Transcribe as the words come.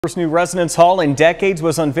First new residence hall in decades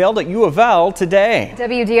was unveiled at U of L today.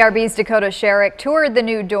 WDRB's Dakota Sherrick toured the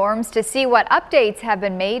new dorms to see what updates have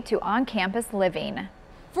been made to on-campus living.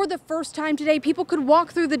 For the first time today, people could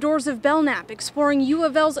walk through the doors of Belknap, exploring U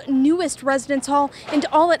of L's newest residence hall and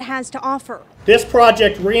all it has to offer. This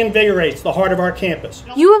project reinvigorates the heart of our campus.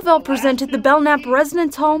 U of L presented the Belknap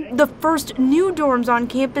Residence Hall, the first new dorms on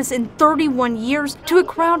campus in 31 years, to a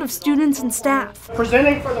crowd of students and staff.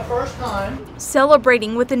 Presenting for the first time.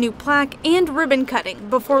 Celebrating with a new plaque and ribbon cutting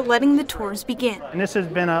before letting the tours begin. And this has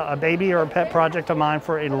been a baby or a pet project of mine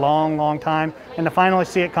for a long time, and to finally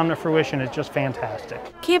see it come to fruition is just fantastic.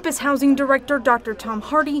 Campus Housing Director Dr. Tom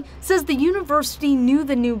Hardy says the university knew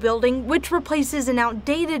the new building, which replaces an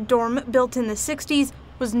outdated dorm built in the 60s,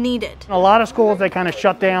 was needed. A lot of schools, they kind of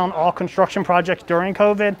shut down all construction projects during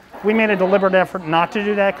COVID. We made a deliberate effort not to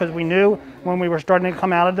do that because we knew when we were starting to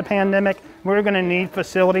come out of the pandemic, we were going to need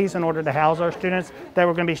facilities in order to house our students that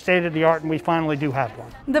were going to be state-of-the-art, and we finally do have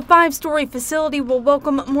one. The 5-story facility will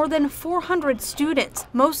welcome more than 400 students,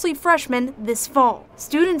 mostly freshmen, this fall.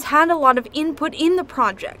 Students had a lot of input in the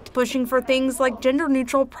project, pushing for things like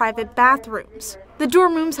gender-neutral private bathrooms. The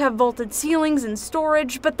dorm rooms have vaulted ceilings and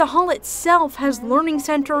storage, but the hall itself has learning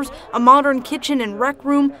centers, a modern kitchen and rec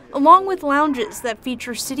room, along with lounges that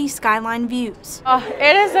feature city skyline views.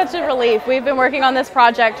 It is such a relief. We've been working on this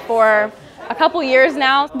project for a couple years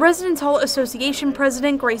now. Residence Hall Association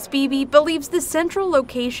President Grace Beebe believes the central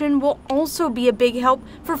location will also be a big help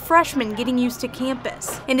for freshmen getting used to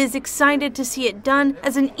campus, and is excited to see it done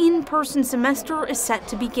as an in-person semester is set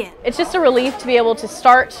to begin. It's just a relief to be able to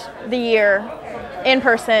start the year in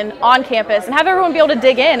person on campus and have everyone be able to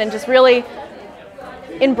dig in and just really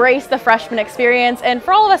embrace the freshman experience, and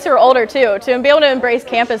for all of us who are older too, to be able to embrace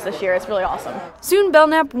campus this year, it's really awesome. Soon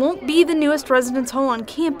Belknap won't be the newest residence hall on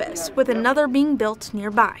campus, with another being built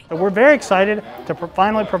nearby. So we're very excited to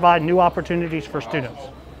finally provide new opportunities for students.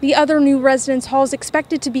 The other new residence hall is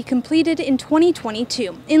expected to be completed in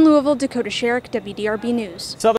 2022. In Louisville, Dakota Sherrick, WDRB News.